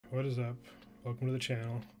what is up? Welcome to the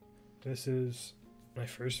channel. This is my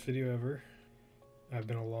first video ever. I've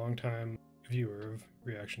been a long time viewer of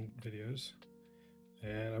reaction videos,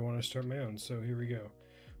 and I want to start my own, so here we go.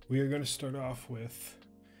 We are going to start off with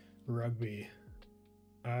Rugby.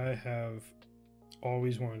 I have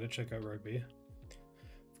always wanted to check out Rugby.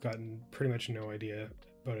 I've gotten pretty much no idea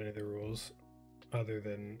about any of the rules, other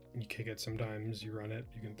than you kick it sometimes, you run it,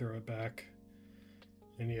 you can throw it back,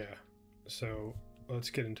 and yeah. So let's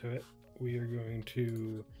get into it. We are going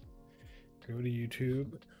to go to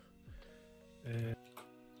YouTube and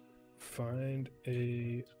find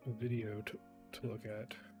a video to look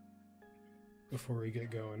at before we get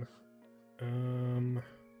going.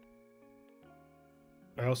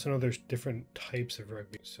 I also know there's different types of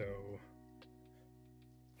rugby, so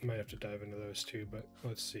I might have to dive into those too, but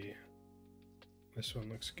let's see. This one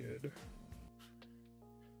looks good.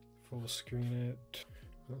 Full screen it.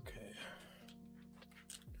 Okay.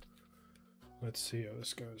 Let's see how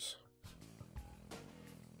this goes.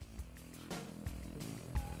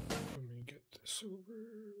 Let me get this over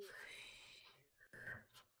here.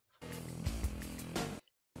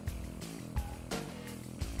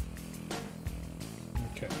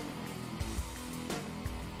 Okay.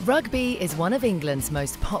 Rugby is one of England's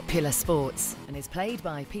most popular sports and is played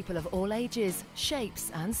by people of all ages,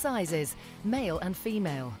 shapes and sizes, male and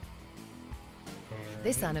female.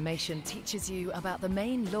 This animation teaches you about the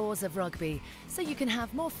main laws of rugby, so you can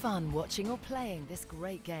have more fun watching or playing this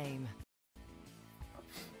great game.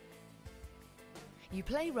 You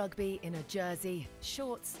play rugby in a jersey,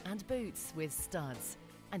 shorts and boots with studs,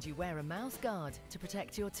 and you wear a mouth guard to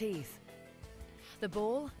protect your teeth. The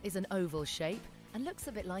ball is an oval shape and looks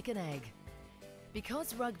a bit like an egg.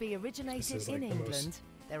 Because rugby originated in England,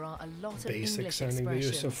 there are a lot of English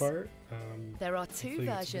expressions. So far. There are two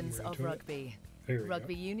versions of rugby.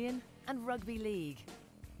 Rugby Union and Rugby League.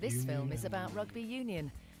 This film is about Rugby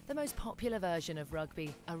Union, the most popular version of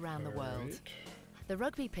rugby around the world. The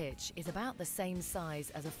rugby pitch is about the same size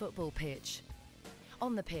as a football pitch.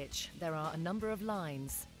 On the pitch, there are a number of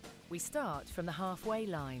lines. We start from the halfway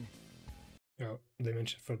line. Oh, they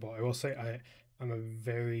mentioned football. I will say I'm a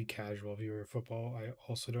very casual viewer of football. I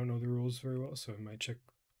also don't know the rules very well, so I might check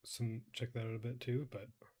that out a bit too, but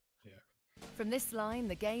yeah. From this line,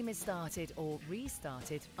 the game is started or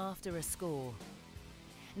restarted after a score.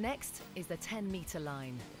 Next is the 10-meter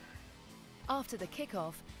line. After the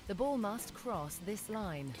kickoff, the ball must cross this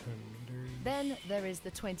line. Then there is the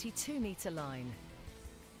 22-meter line.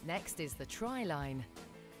 Next is the try line.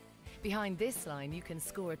 Behind this line, you can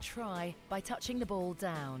score a try by touching the ball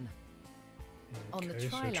down. On the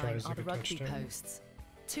try line are the rugby posts,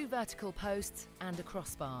 2 vertical posts and a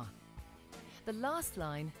crossbar. The last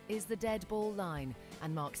line is the dead ball line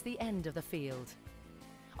and marks the end of the field.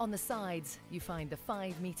 On the sides, you find the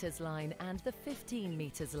 5 meters line and the 15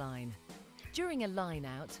 meters line. During a line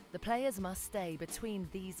out, the players must stay between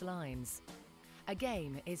these lines. A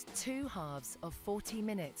game is 2 halves of 40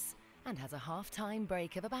 minutes and has a half-time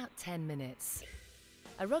break of about 10 minutes.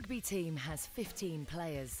 A rugby team has 15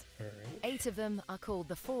 players. 8 of them are called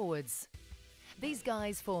the forwards. These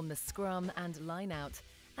guys form the scrum and line out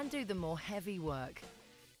and do the more heavy work.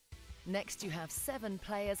 Next you have 7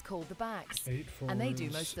 players called the backs, and they do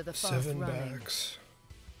most of the fast running. Backs.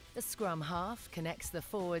 The scrum half connects the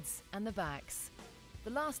forwards and the backs.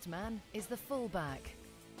 The last man is the full back.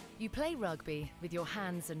 You play rugby with your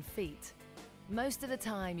hands and feet. Most of the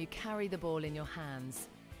time you carry the ball in your hands.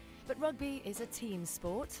 But rugby is a team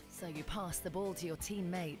sport, so you pass the ball to your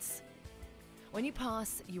teammates. When you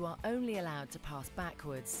pass, you are only allowed to pass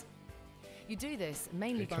backwards. You do this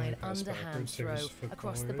mainly by an underhand throw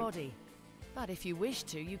across the body. But if you wish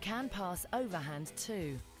to, you can pass overhand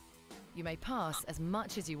too. You may pass as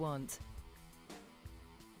much as you want.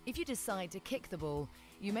 If you decide to kick the ball,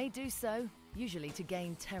 you may do so, usually to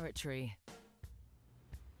gain territory.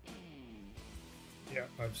 Yeah,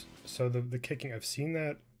 so the kicking, I've seen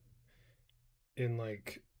that in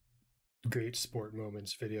like great sport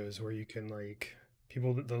moments videos where you can like,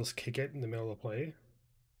 people they'll just kick it in the middle of play.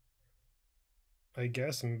 I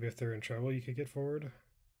guess, and maybe if they're in trouble, you could get forward.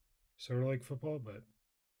 Sort of like football, but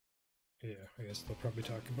yeah, I guess they'll probably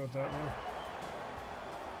talk about that now.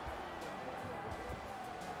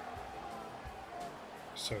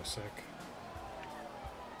 So sick.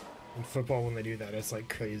 In football, when they do that, it's like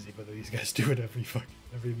crazy, but these guys do it every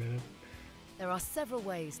minute. There are several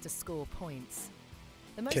ways to score points.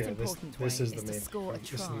 The most important way is to score a try.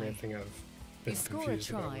 This is the main thing I've been You score a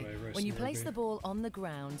try when you place the ball on the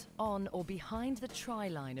ground, on or behind the try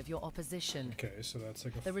line of your opposition. Okay, so that's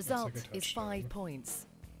like the result is 5 points.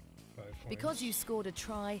 5 points. Because you scored a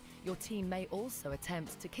try, your team may also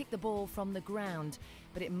attempt to kick the ball from the ground,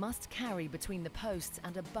 but it must carry between the posts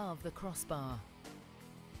and above the crossbar.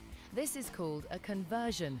 This is called a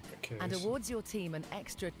conversion and awards your team an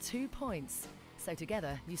extra 2 points. So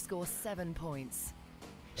together, you score 7 points.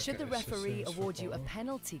 Should the referee award you a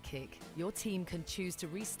penalty kick, your team can choose to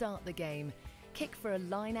restart the game, kick for a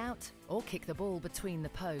line out, or kick the ball between the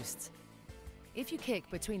posts. If you kick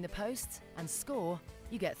between the posts and score,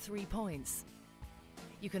 you get 3 points.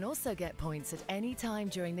 You can also get points at any time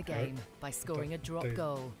during the game by scoring a drop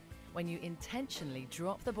goal, when you intentionally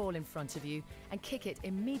drop the ball in front of you and kick it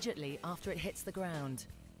immediately after it hits the ground.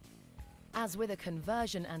 As with a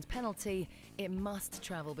conversion and penalty, it must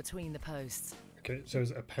travel between the posts. Okay, so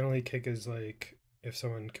a penalty kick is like if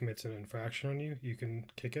someone commits an infraction on you, you can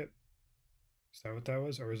kick it? Is that what that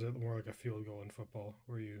was? Or is it more like a field goal in football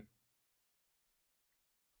where you...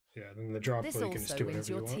 Yeah, then the drop goal, you can just do whatever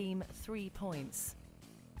you want. This also wins your team 3 points.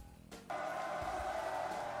 I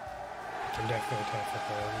can definitely tell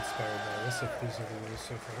football is inspired by this if these are the rules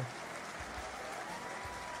so far.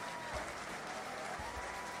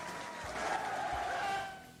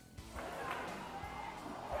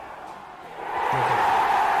 Okay.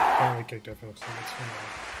 Penalty kick definitely looks like it's from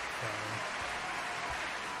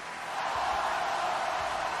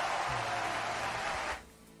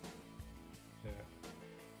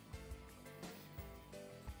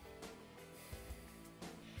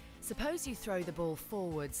Suppose you throw the ball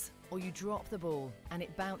forwards, or you drop the ball and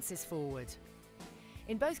it bounces forward.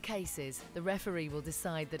 In both cases, the referee will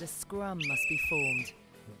decide that a scrum must be formed.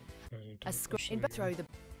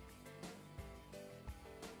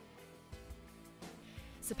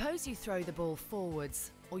 Suppose you throw the ball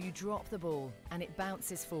forwards, or you drop the ball and it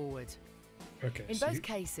bounces forward. Okay. In both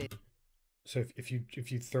cases. So if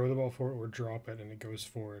you throw the ball forward or drop it and it goes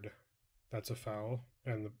forward, that's a foul,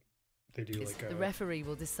 and they do like the referee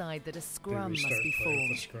will decide that a scrum must be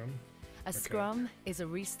formed. A scrum is a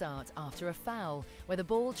restart after a foul where the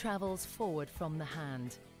ball travels forward from the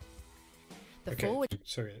hand.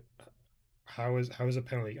 Sorry, how is a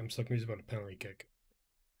penalty? I'm still confused about a penalty kick.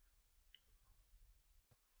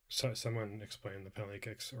 So someone explain the penalty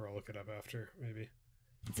kicks, or I'll look it up after maybe.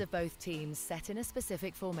 Of both teams set in a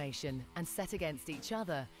specific formation and set against each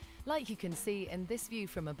other, like you can see in this view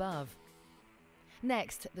from above.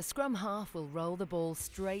 Next, the scrum half will roll the ball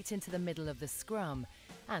straight into the middle of the scrum,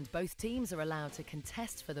 and both teams are allowed to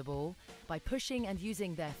contest for the ball by pushing and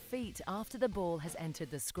using their feet after the ball has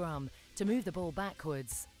entered the scrum to move the ball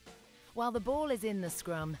backwards. While the ball is in the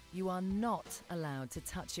scrum, you are not allowed to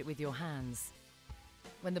touch it with your hands.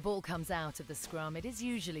 When the ball comes out of the scrum, it is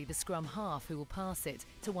usually the scrum half who will pass it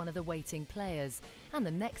to one of the waiting players, and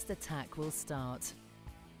the next attack will start.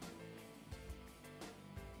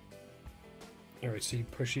 Alright, so you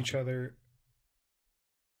push each other.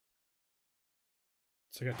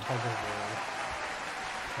 It's like a tug of war,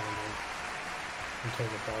 kind of, until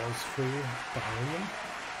the ball's free behind them.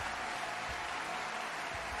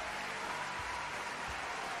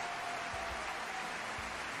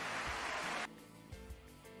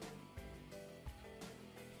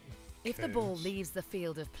 If the ball leaves the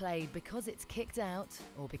field of play because it's kicked out,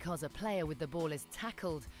 or because a player with the ball is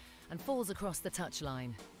tackled and falls across the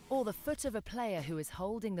touchline, or the foot of a player who is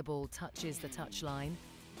holding the ball touches the touchline,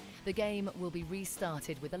 the game will be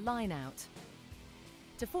restarted with a line-out.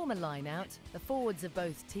 To form a line-out, the forwards of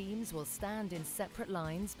both teams will stand in separate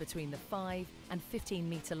lines between the 5 and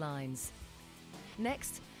 15-metre lines.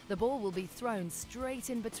 Next, the ball will be thrown straight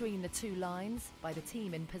in between the two lines by the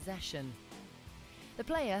team in possession. The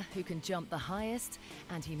player who can jump the highest,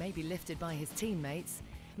 and he may be lifted by his teammates,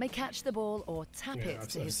 may catch the ball or tap it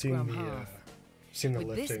to his scrum half.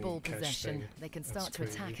 With this ball possession, they can start to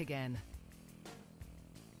attack again.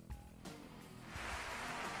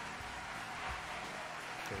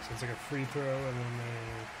 Okay, so it's like a free throw, and then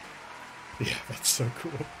they... Yeah, that's so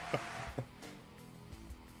cool.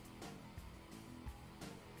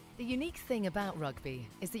 The unique thing about rugby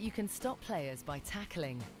is that you can stop players by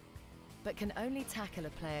tackling, but can only tackle a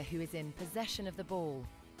player who is in possession of the ball.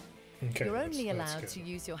 Okay, You're only allowed to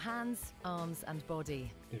use your hands, arms and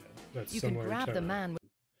body. Yeah, that's you can grab the man.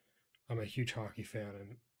 I'm a huge hockey fan,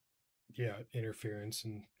 and yeah, interference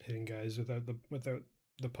and hitting guys without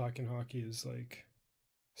the puck in hockey is like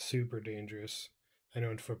super dangerous. I know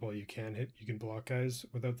in football you can block guys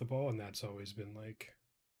without the ball, and that's always been like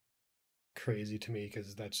crazy to me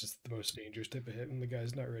because that's just the most dangerous type of hit, and the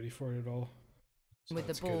guy's not ready for it at all. So with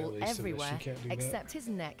the ball everywhere except his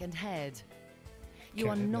neck and head. You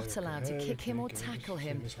are not allowed to kick him or tackle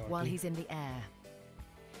him while he's in the air.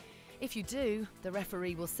 If you do, the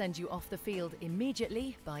referee will send you off the field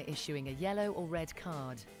immediately by issuing a yellow or red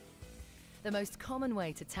card. The most common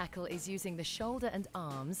way to tackle is using the shoulder and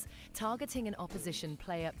arms, targeting an opposition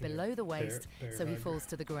player below the waist so he falls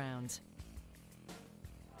to the ground.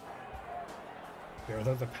 Yeah,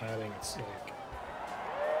 without the padding, it's like...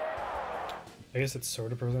 I guess it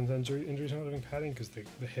sort of prevents injuries not having padding, because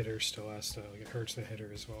the hitter still has to... Like, it hurts the hitter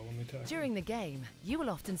as well when they tackle. During the game, you will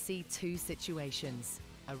often see two situations,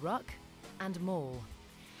 a ruck and maul.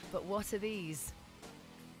 But what are these?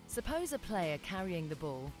 Suppose a player carrying the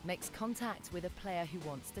ball makes contact with a player who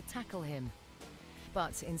wants to tackle him.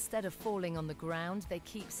 But instead of falling on the ground, they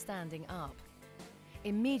keep standing up.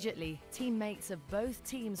 Immediately, teammates of both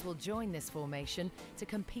teams will join this formation to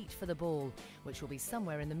compete for the ball, which will be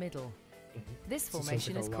somewhere in the middle. This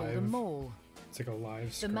formation is called a maul. It's like a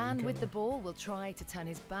live The man with the ball will try to turn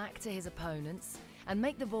his back to his opponents and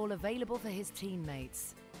make the ball available for his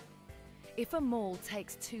teammates. If a maul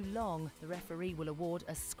takes too long, the referee will award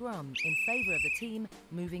a scrum in favour of the team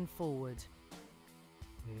moving forward.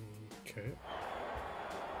 Okay.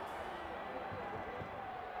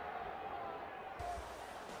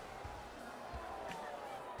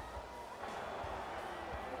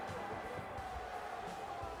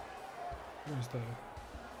 Where's the...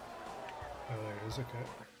 Oh, there it is, okay.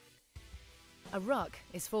 A ruck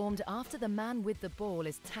is formed after the man with the ball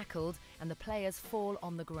is tackled and the players fall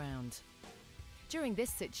on the ground. During this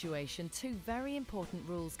situation, two very important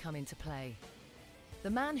rules come into play. The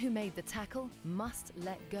man who made the tackle must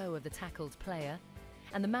let go of the tackled player,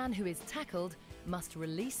 and the man who is tackled must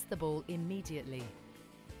release the ball immediately.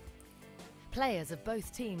 Players of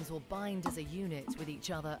both teams will bind as a unit with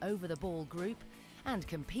each other over the ball group and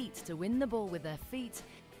compete to win the ball with their feet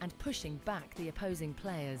and pushing back the opposing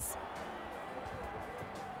players.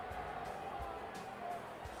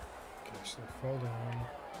 Okay, so fall down.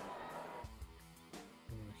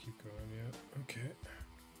 I'm gonna keep going, yeah. Okay.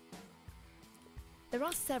 There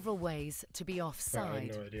are several ways to be offside. I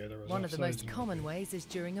had no idea there was One of the most offsides in common rugby. ways is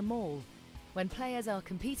during a maul, when players are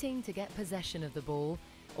competing to get possession of the ball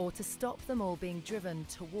or to stop them all being driven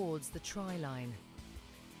towards the try line.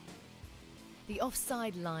 The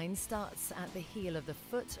offside line starts at the heel of the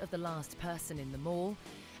foot of the last person in the maul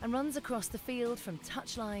and runs across the field from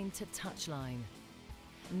touchline to touchline.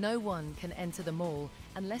 No one can enter the maul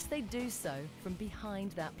unless they do so from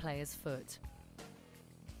behind that player's foot.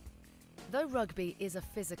 Though rugby is a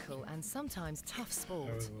physical and sometimes tough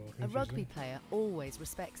sport, a rugby player always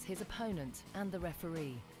respects his opponent and the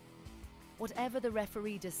referee. Whatever the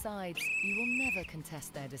referee decides, you will never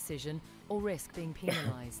contest their decision or risk being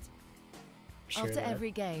penalised. After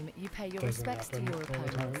every game, you pay your respects to your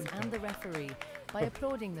opponents and the referee by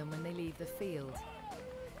applauding them when they leave the field.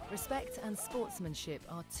 Respect and sportsmanship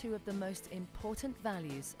are two of the most important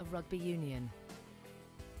values of rugby union.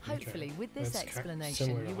 Hopefully, with this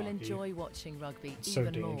explanation, you will enjoy watching rugby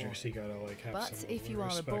even more. You gotta, like, have but if you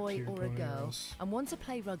are a boy or a girl and want to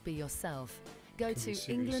play rugby yourself, go to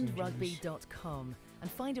englandrugby.com and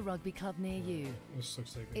find a rugby club near you. This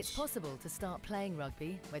looks like it's possible to start playing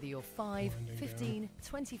rugby whether you're 5, 15,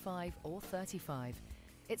 25 or 35.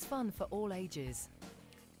 It's fun for all ages.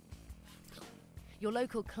 Your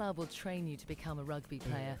local club will train you to become a rugby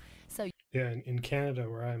player. So yeah, in Canada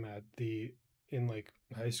where I'm at, in like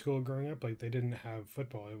high school growing up, like they didn't have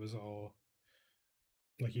football. It was all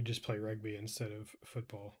like you just play rugby instead of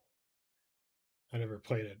football. I never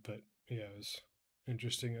played it, but yeah, it was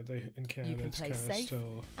interesting that they in Canada you can it's play kind of safe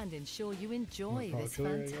still and ensure you enjoy this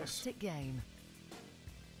fantastic game.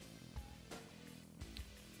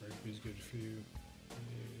 Rugby's good for you.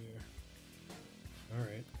 Yeah. All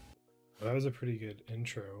right. Well, that was a pretty good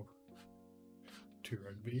intro to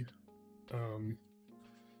rugby.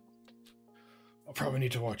 I'll probably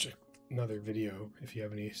need to watch another video if you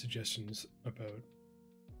have any suggestions about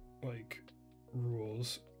like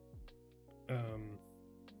rules.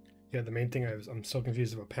 Yeah, the main thing I'm still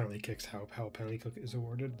confused about penalty kicks, how a penalty kick is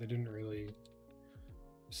awarded. They didn't really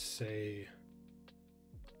say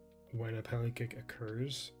when a penalty kick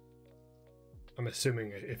occurs. I'm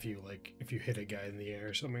assuming if you hit a guy in the air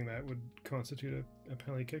or something, that would constitute a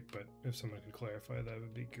penalty kick, but if someone could clarify, that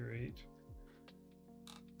would be great.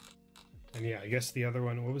 And yeah, I guess the other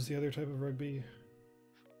one, what was the other type of rugby?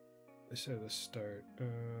 I said at the start.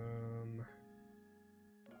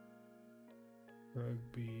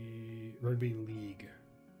 Rugby league.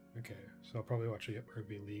 Okay, so I'll probably watch a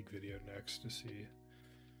rugby league video next to see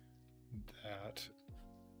that,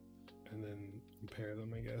 and then compare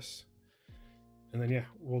them, I guess. And then yeah,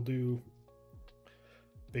 we'll do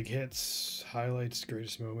big hits, highlights,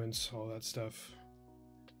 greatest moments, all that stuff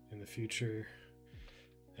in the future.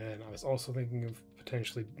 And I was also thinking of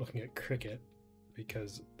potentially looking at cricket,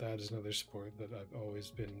 because that is another sport that I've always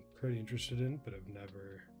been pretty interested in, but I've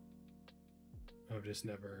just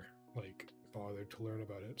never like bothered to learn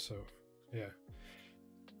about it. So yeah.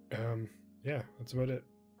 Yeah, that's about it.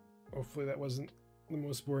 Hopefully that wasn't the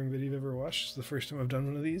most boring video you've ever watched. It's the first time I've done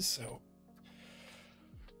one of these, so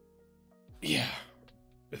yeah,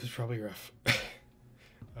 this is probably rough.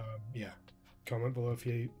 Yeah, comment below if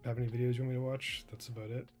you have any videos you want me to watch. That's about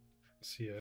it. See ya.